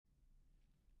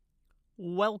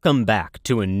Welcome back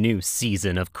to a new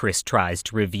season of Chris Tries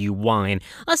to Review Wine,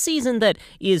 a season that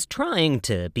is trying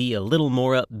to be a little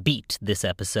more upbeat this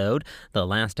episode. The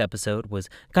last episode was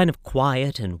kind of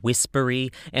quiet and whispery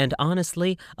and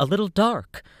honestly a little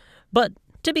dark. But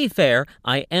to be fair,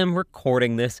 I am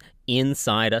recording this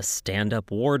inside a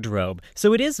stand-up wardrobe,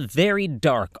 so it is very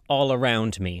dark all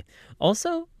around me.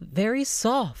 Also, very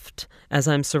soft, as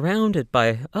I'm surrounded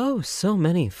by, so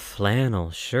many flannel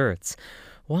shirts.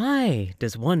 Why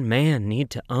does one man need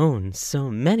to own so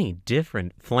many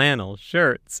different flannel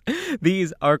shirts?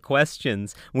 These are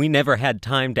questions we never had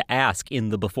time to ask in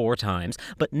the before times,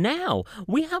 but now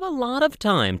we have a lot of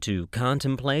time to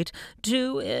contemplate,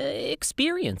 to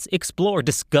experience, explore,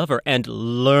 discover, and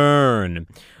learn.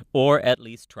 Or at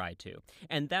least try to.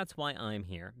 And that's why I'm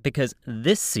here, because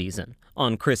this season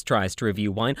on Chris Tries to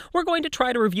Review Wine, we're going to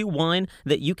try to review wine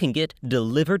that you can get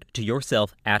delivered to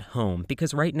yourself at home.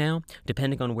 Because right now,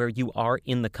 depending on where you are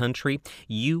in the country,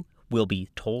 you will be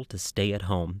told to stay at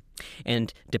home.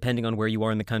 And depending on where you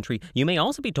are in the country, you may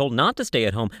also be told not to stay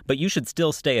at home, but you should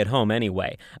still stay at home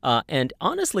anyway. And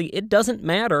honestly, it doesn't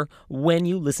matter when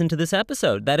you listen to this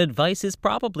episode. That advice is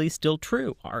probably still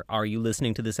true. Are you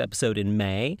listening to this episode in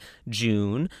May,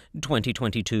 June,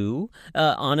 2022?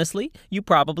 Honestly, you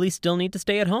probably still need to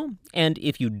stay at home. And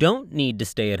if you don't need to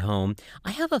stay at home,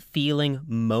 I have a feeling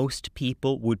most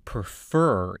people would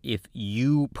prefer if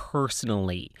you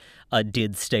personally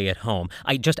did stay at home.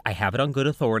 I have it on good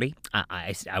authority.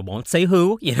 I won't say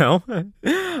who,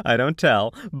 I don't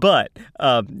tell, but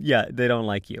they don't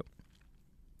like you.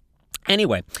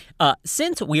 Anyway,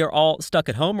 since we are all stuck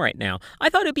at home right now, I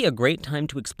thought it'd be a great time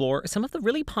to explore some of the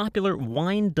really popular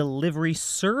wine delivery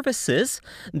services,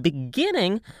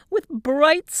 beginning with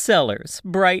Bright Cellars.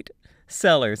 Bright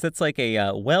Cellars, that's like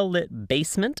a well-lit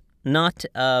basement, not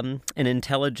an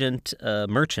intelligent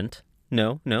merchant.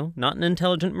 No, not an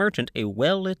intelligent merchant, a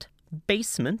well-lit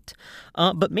basement,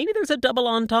 but maybe there's a double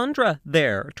entendre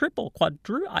there, triple,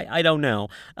 quadru, I don't know.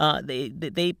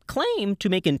 They claim to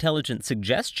make intelligent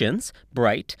suggestions,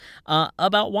 Bright,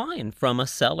 about wine from a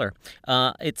cellar.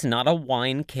 It's not a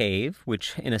wine cave,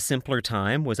 which in a simpler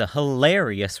time was a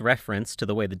hilarious reference to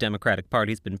the way the Democratic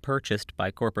Party's been purchased by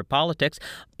corporate politics,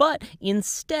 but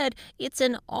instead it's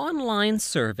an online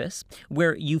service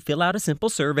where you fill out a simple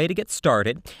survey to get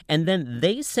started, and then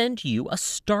they send you a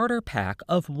starter pack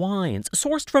of wines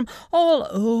sourced from all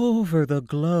over the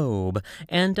globe,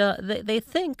 and they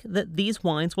think that these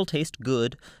wines will taste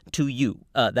good to you.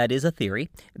 That is a theory.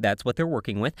 That's what they're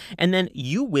working with. And then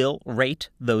you will rate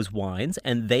those wines,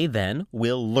 and they then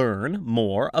will learn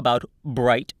more about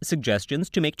Bright suggestions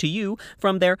to make to you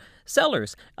from their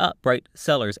cellars, Bright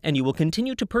Cellars. And you will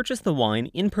continue to purchase the wine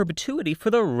in perpetuity for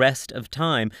the rest of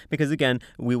time, because again,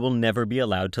 we will never be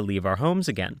allowed to leave our homes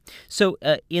again. So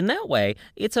in that way,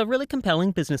 it's a really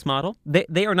compelling business model.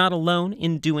 They are not alone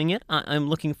in doing it. I'm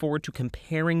looking forward to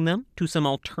comparing them to some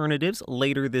alternatives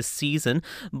later this season,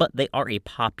 but they are a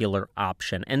popular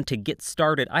option. And to get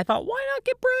started, I thought, why not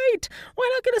get Bright? Why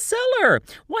not get a cellar?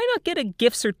 Why not get a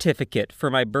gift certificate for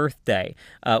my birthday,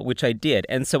 which I did.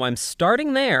 And so I'm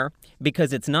starting there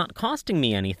because it's not costing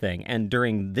me anything. And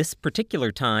during this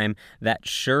particular time, that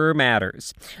sure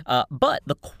matters. But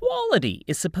the quality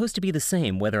is supposed to be the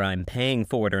same, whether I'm paying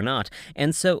for it or not.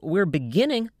 And so we're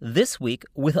beginning this week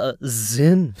with a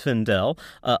Zinfandel,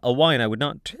 a wine I would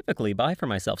not typically buy for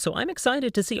myself. So I'm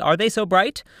excited to see, are they so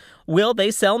bright? Will they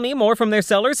sell me more from their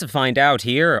cellars? Find out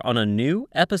here on a new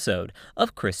episode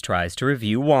of Chris Tries to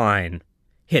Review Wine.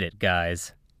 Hit it,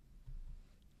 guys.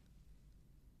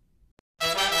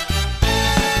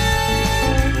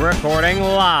 Recording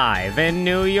live in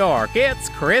New York, it's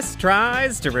Chris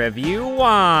Tries to Review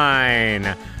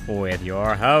Wine with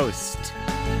your host,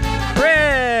 Chris.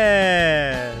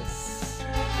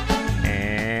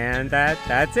 And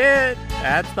that's it.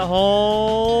 That's the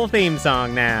whole theme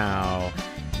song now.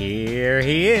 Here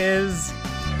he is,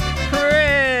 Chris.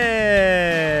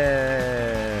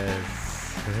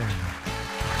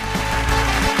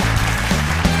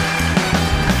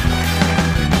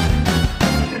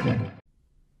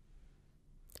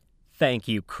 Thank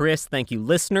you, Chris. Thank you,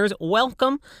 listeners.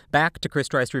 Welcome back to Chris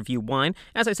Tries to Review Wine.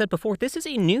 As I said before, this is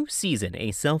a new season,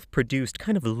 a self-produced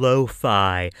kind of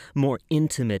lo-fi, more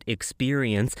intimate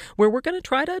experience where we're going to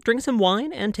try to drink some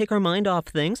wine and take our mind off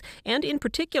things. And in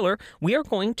particular, we are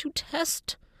going to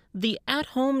test the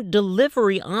at-home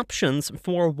delivery options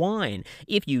for wine.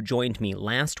 If you joined me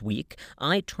last week,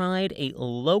 I tried a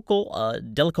local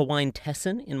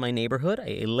Delicatessen in my neighborhood,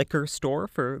 a liquor store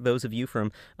for those of you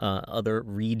from other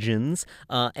regions,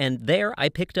 and there I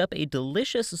picked up a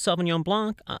delicious Sauvignon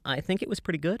Blanc. I think it was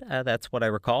pretty good. That's what I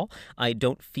recall. I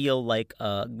don't feel like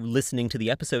listening to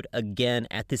the episode again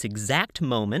at this exact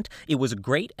moment. It was a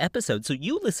great episode, so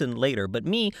you listen later, but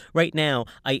me, right now,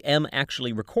 I am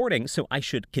actually recording, so I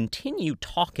should continue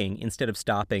talking instead of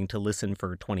stopping to listen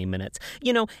for 20 minutes.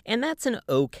 You know, and that's an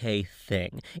okay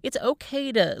thing. It's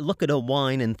okay to look at a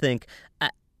wine and think,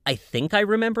 I think I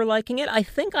remember liking it. I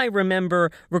think I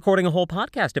remember recording a whole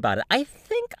podcast about it. I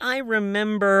think I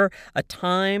remember a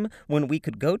time when we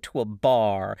could go to a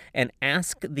bar and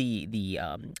ask the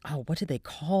what did they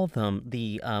call them?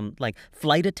 The like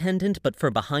flight attendant, but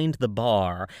for behind the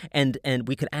bar. And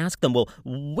we could ask them, well,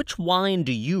 which wine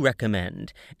do you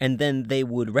recommend? And then they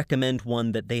would recommend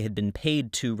one that they had been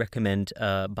paid to recommend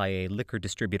by a liquor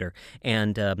distributor.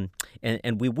 And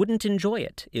we wouldn't enjoy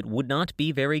it. It would not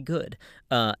be very good.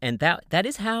 And that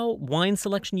is how wine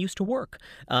selection used to work.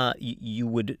 You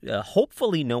would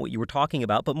hopefully know what you were talking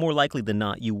about, but more likely than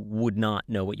not, you would not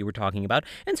know what you were talking about.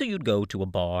 And so you'd go to a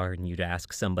bar and you'd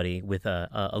ask somebody with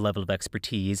a level of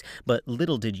expertise. But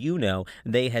little did you know,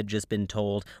 they had just been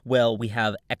told, well, we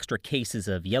have extra cases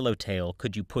of yellowtail.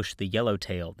 Could you push the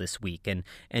yellowtail this week? And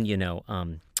you know,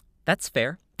 that's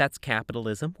fair. That's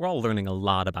capitalism. We're all learning a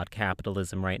lot about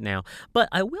capitalism right now. But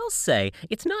I will say,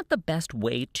 it's not the best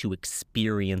way to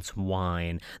experience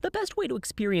wine. The best way to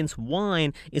experience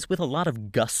wine is with a lot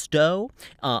of gusto,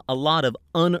 a lot of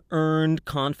unearned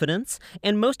confidence,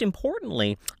 and most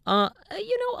importantly, a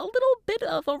little bit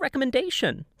of a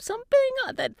recommendation. Something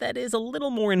that is a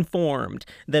little more informed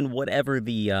than whatever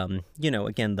the,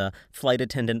 again, the flight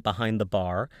attendant behind the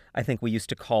bar. I think we used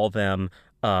to call them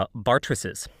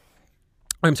bartresses.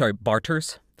 I'm sorry,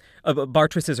 barters?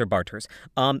 Bartresses or barters.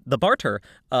 The barter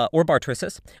or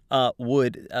bartresses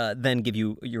would then give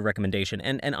you your recommendation.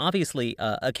 And obviously,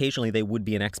 occasionally they would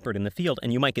be an expert in the field,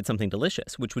 and you might get something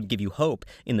delicious, which would give you hope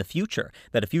in the future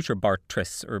that a future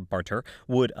bartress or barter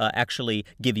would actually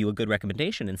give you a good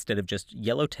recommendation instead of just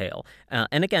yellowtail.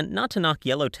 And again, not to knock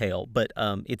yellowtail, but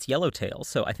it's yellowtail,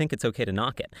 so I think it's okay to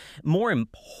knock it. More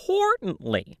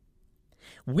importantly,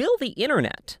 will the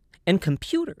internet and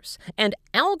computers and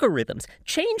algorithms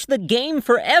change the game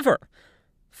forever?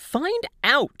 Find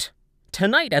out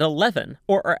tonight at 11,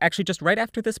 or actually just right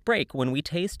after this break when we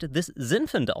taste this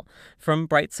Zinfandel from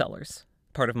Bright Cellars.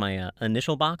 Part of my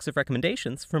initial box of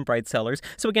recommendations from Bright Cellars.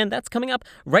 So again, that's coming up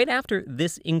right after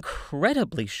this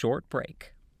incredibly short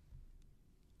break.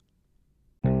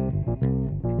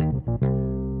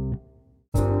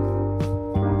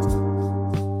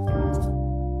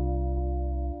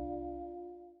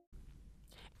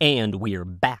 And we're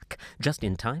back, just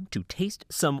in time to taste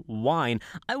some wine.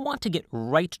 I want to get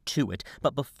right to it,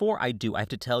 but before I do, I have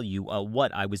to tell you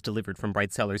what I was delivered from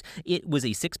Bright Cellars. It was a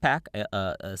 6-pack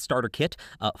starter kit,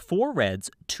 4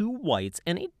 reds, 2 whites,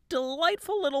 and a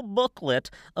delightful little booklet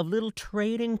of little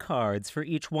trading cards for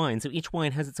each wine. So each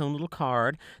wine has its own little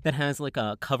card that has like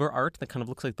a cover art that kind of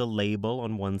looks like the label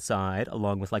on one side,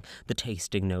 along with like the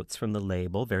tasting notes from the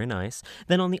label. Very nice.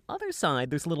 Then on the other side,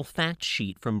 there's a little fact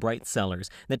sheet from Bright Cellars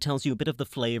that tells you a bit of the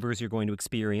flavors you're going to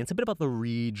experience, a bit about the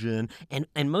region, and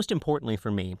most importantly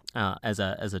for me, as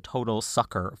a total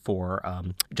sucker for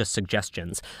just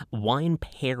suggestions, wine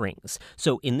pairings.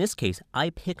 So in this case, I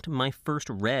picked my first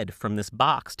red from this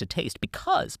box to taste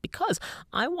because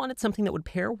I wanted something that would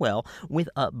pair well with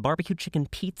a barbecue chicken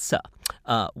pizza,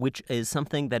 which is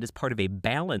something that is part of a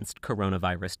balanced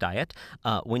coronavirus diet.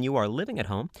 When you are living at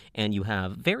home and you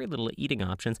have very little eating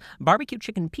options, barbecue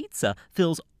chicken pizza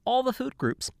fills all the food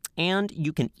groups, and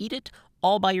you can eat it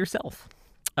all by yourself.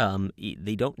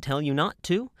 They don't tell you not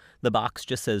to. The box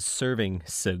just says serving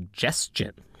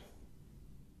suggestion.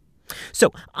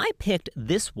 So I picked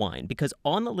this wine because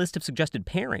on the list of suggested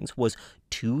pairings was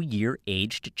 2-year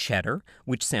aged cheddar,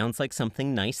 which sounds like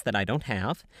something nice that I don't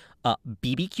have,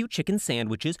 BBQ chicken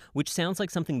sandwiches, which sounds like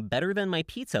something better than my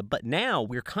pizza, but now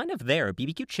we're kind of there,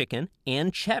 BBQ chicken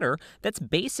and cheddar, that's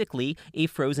basically a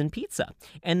frozen pizza.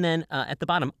 And then at the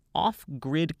bottom,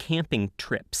 off-grid camping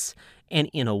trips. And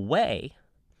in a way,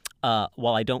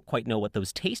 while I don't quite know what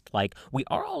those taste like, we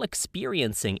are all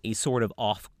experiencing a sort of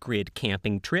off-grid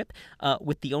camping trip,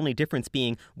 with the only difference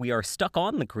being we are stuck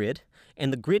on the grid,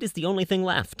 and the grid is the only thing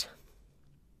left.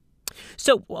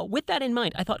 So, with that in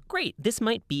mind, I thought, great, this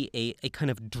might be a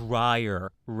kind of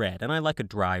drier red. And I like a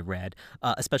dry red,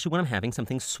 especially when I'm having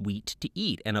something sweet to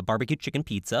eat. And a barbecue chicken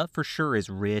pizza for sure is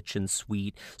rich and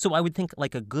sweet. So I would think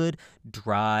like a good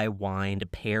dry wine to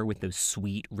pair with those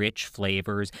sweet, rich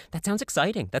flavors. That sounds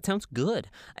exciting. That sounds good.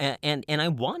 And I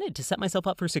wanted to set myself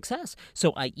up for success.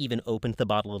 So I even opened the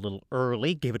bottle a little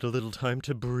early, gave it a little time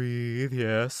to breathe,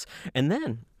 yes. And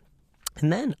then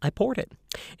I poured it.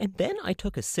 And then I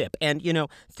took a sip. And,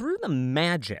 through the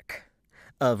magic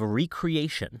of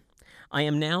recreation, I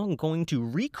am now going to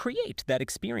recreate that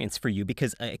experience for you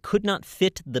because I could not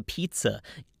fit the pizza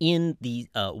in the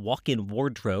walk-in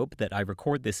wardrobe that I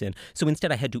record this in. So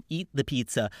instead, I had to eat the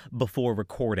pizza before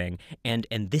recording. And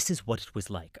this is what it was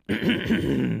like.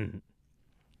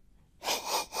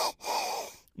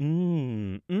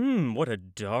 What a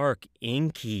dark,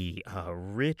 inky,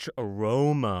 rich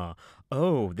aroma.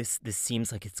 Oh, this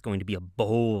seems like it's going to be a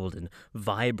bold and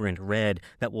vibrant red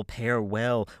that will pair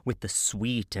well with the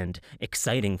sweet and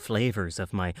exciting flavors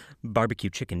of my barbecue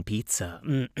chicken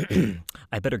pizza.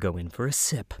 I better go in for a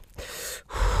sip.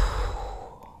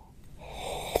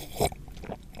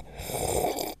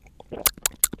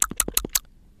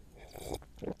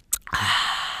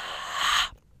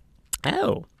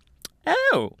 Oh.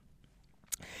 Oh,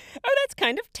 that's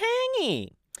kind of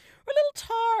tangy. Or a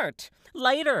little tart.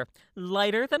 Lighter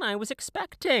than I was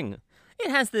expecting. It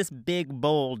has this big,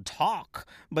 bold talk,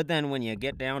 but then when you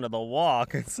get down to the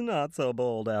walk, it's not so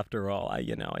bold after all.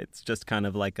 It's just kind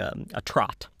of like a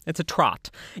trot. It's a trot.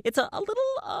 It's a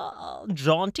little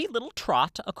jaunty little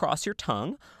trot across your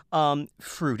tongue.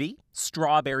 Fruity,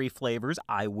 strawberry flavors,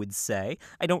 I would say.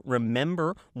 I don't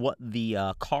remember what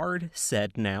the card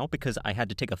said now because I had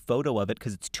to take a photo of it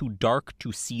because it's too dark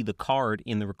to see the card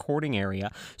in the recording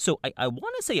area. So I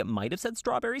want to say it might have said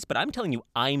strawberries, but I'm telling you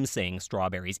I'm saying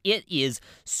strawberries. It is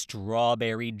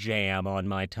strawberry jam on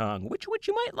my tongue, which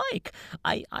you might like.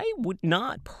 I would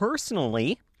not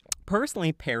personally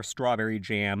pair strawberry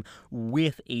jam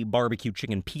with a barbecue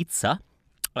chicken pizza,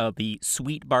 the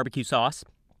sweet barbecue sauce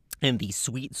and the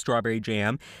sweet strawberry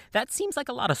jam. That seems like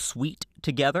a lot of sweet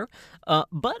together.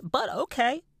 But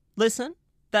okay, listen,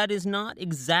 that is not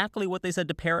exactly what they said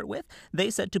to pair it with.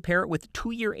 They said to pair it with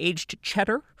 2-year aged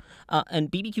cheddar and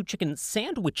BBQ chicken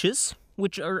sandwiches,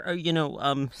 which are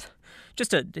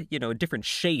just a different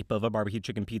shape of a barbecue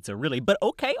chicken pizza, really. But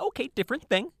okay, different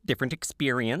thing, different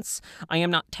experience. I am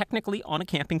not technically on a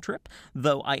camping trip,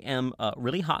 though I am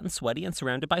really hot and sweaty and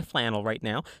surrounded by flannel right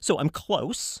now, so I'm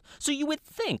close. So you would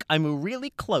think I'm really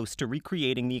close to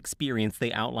recreating the experience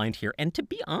they outlined here, and to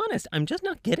be honest, I'm just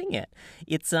not getting it.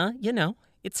 It's,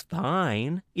 it's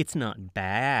fine. It's not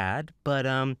bad, but,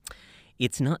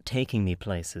 it's not taking me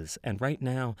places, and right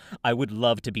now, I would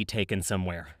love to be taken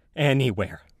somewhere.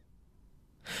 Anywhere.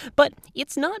 But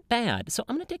it's not bad, so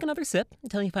I'm going to take another sip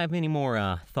and tell you if I have any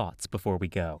more thoughts before we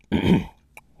go. There's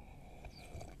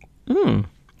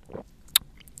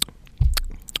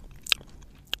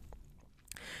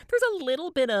a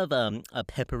little bit of a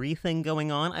peppery thing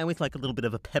going on. I always like a little bit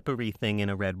of a peppery thing in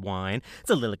a red wine. It's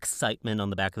a little excitement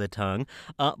on the back of the tongue.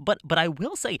 But I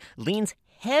will say, leans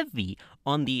heavy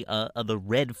on the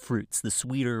red fruits, the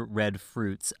sweeter red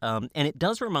fruits. And it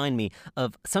does remind me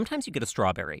of sometimes you get a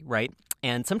strawberry, right?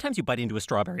 And sometimes you bite into a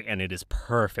strawberry and it is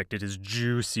perfect. It is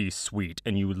juicy sweet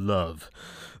and you love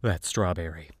that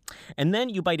strawberry. And then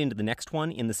you bite into the next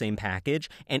one in the same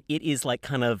package and it is like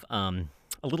kind of a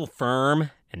little firm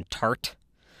and tart.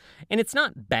 And it's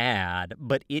not bad,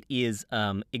 but it is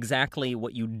exactly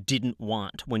what you didn't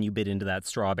want when you bit into that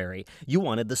strawberry. You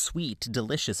wanted the sweet,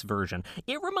 delicious version.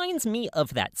 It reminds me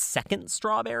of that second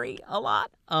strawberry a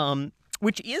lot,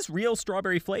 which is real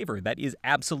strawberry flavor. That is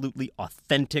absolutely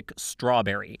authentic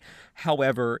strawberry.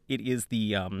 However, it is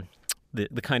the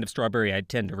kind of strawberry I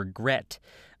tend to regret,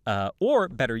 or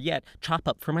better yet, chop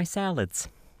up for my salads.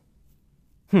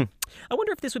 I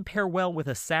wonder if this would pair well with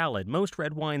a salad. Most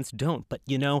red wines don't, but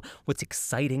what's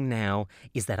exciting now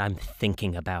is that I'm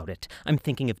thinking about it. I'm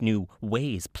thinking of new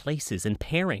ways, places, and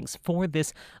pairings for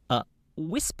this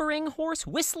Whispering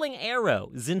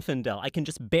Arrow, Zinfandel. I can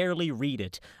just barely read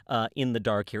it in the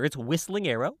dark here. It's Whistling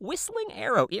Arrow.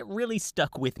 It really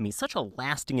stuck with me. Such a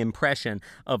lasting impression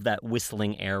of that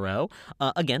Whistling Arrow.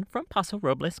 Again, from Paso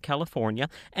Robles, California.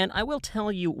 And I will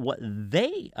tell you what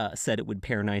they said it would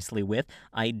pair nicely with.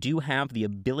 I do have the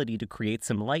ability to create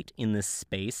some light in this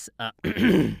space.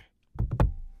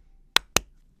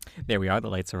 There we are. The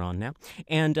lights are on now.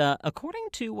 And according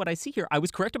to what I see here, I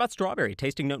was correct about strawberry.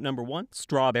 Tasting note number 1,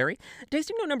 strawberry.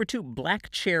 Tasting note number 2,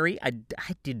 black cherry. I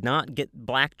did not get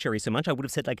black cherry so much. I would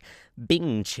have said like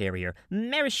Bing cherry or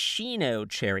maraschino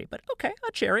cherry. But okay,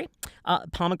 a cherry.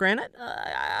 Pomegranate.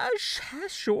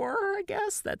 Sure, I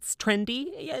guess. That's trendy.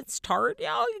 Yeah, it's tart.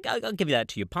 Yeah, I'll give you that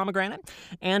to you. Pomegranate.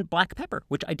 And black pepper,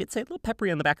 which I did say a little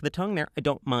peppery on the back of the tongue there. I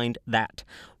don't mind that.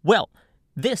 Well,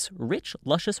 this rich,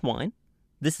 luscious wine,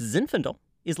 this Zinfandel,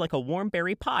 is like a warm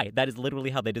berry pie. That is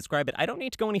literally how they describe it. I don't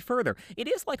need to go any further. It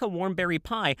is like a warm berry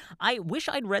pie. I wish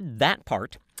I'd read that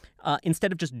part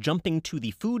instead of just jumping to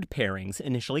the food pairings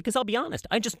initially, because I'll be honest,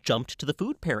 I just jumped to the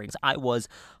food pairings. I was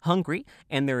hungry,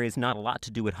 and there is not a lot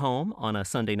to do at home on a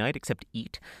Sunday night except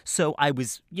eat. So I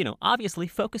was, obviously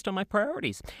focused on my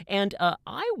priorities. And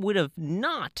I would have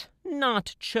not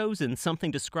chosen something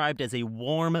described as a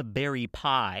warm berry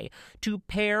pie to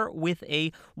pair with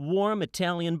a warm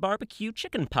Italian barbecue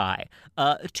chicken pie.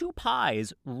 Two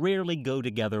pies rarely go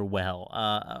together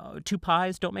well. Two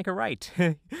pies don't make a right.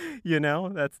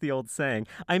 That's the old saying.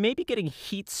 I may be getting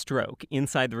heat stroke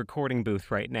inside the recording booth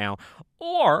right now,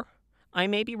 or I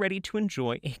may be ready to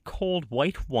enjoy a cold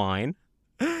white wine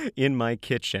in my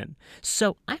kitchen.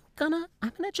 So I'm gonna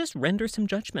just render some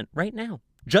judgment right now.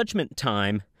 Judgment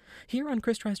time. Here on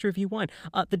Chris Tries to Review Wine.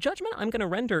 The judgment I'm going to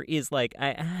render is I'm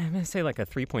going to say like a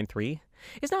 3.3.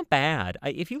 It's not bad.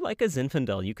 If you like a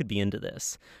Zinfandel, you could be into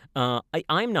this.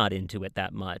 I'm not into it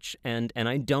that much, and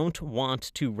I don't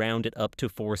want to round it up to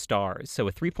 4 stars, so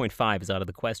a 3.5 is out of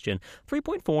the question.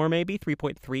 3.4 maybe,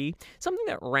 3.3, something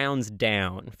that rounds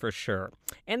down for sure.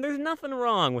 And there's nothing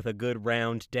wrong with a good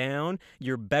round down.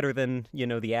 You're better than,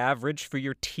 the average for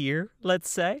your tier, let's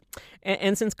say.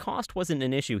 And since cost wasn't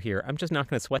an issue here, I'm just not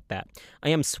going to sweat that. I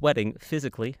am sweating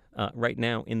physically right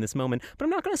now in this moment, but I'm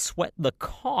not going to sweat the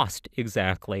cost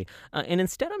exactly. And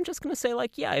instead, I'm just going to say,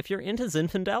 if you're into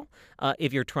Zinfandel,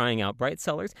 if you're trying out Bright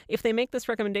Cellars, if they make this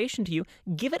recommendation to you,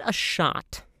 give it a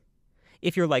shot.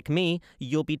 If you're like me,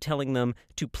 you'll be telling them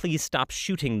to please stop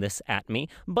shooting this at me.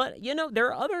 But,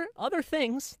 there are other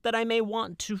things that I may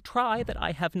want to try that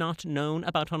I have not known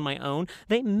about on my own.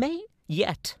 They may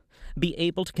yet be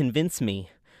able to convince me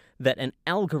that an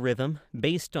algorithm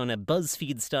based on a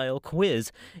BuzzFeed-style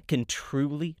quiz can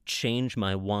truly change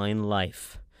my wine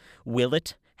life. Will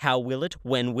it? How will it?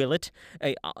 When will it?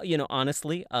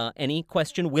 Honestly, any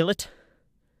question, will it?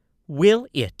 Will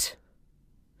it?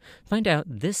 Find out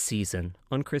this season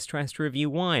on Chris Tries to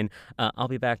Review Wine. I'll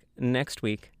be back next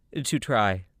week to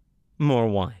try more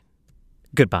wine.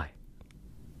 Goodbye.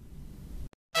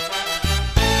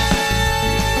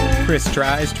 Chris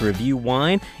Tries to Review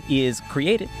Wine is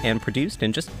created and produced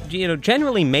and just,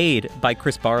 generally made by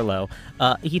Chris Barlow.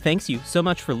 He thanks you so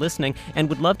much for listening and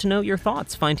would love to know your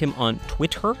thoughts. Find him on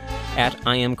Twitter at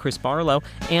I am Chris Barlow.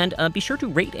 And be sure to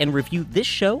rate and review this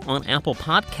show on Apple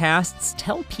Podcasts.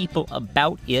 Tell people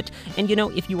about it. And,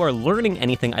 if you are learning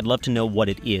anything, I'd love to know what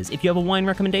it is. If you have a wine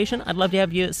recommendation, I'd love to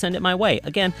have you send it my way.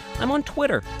 Again, I'm on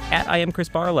Twitter at I am Chris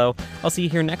Barlow. I'll see you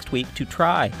here next week to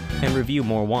try and review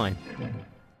more wine.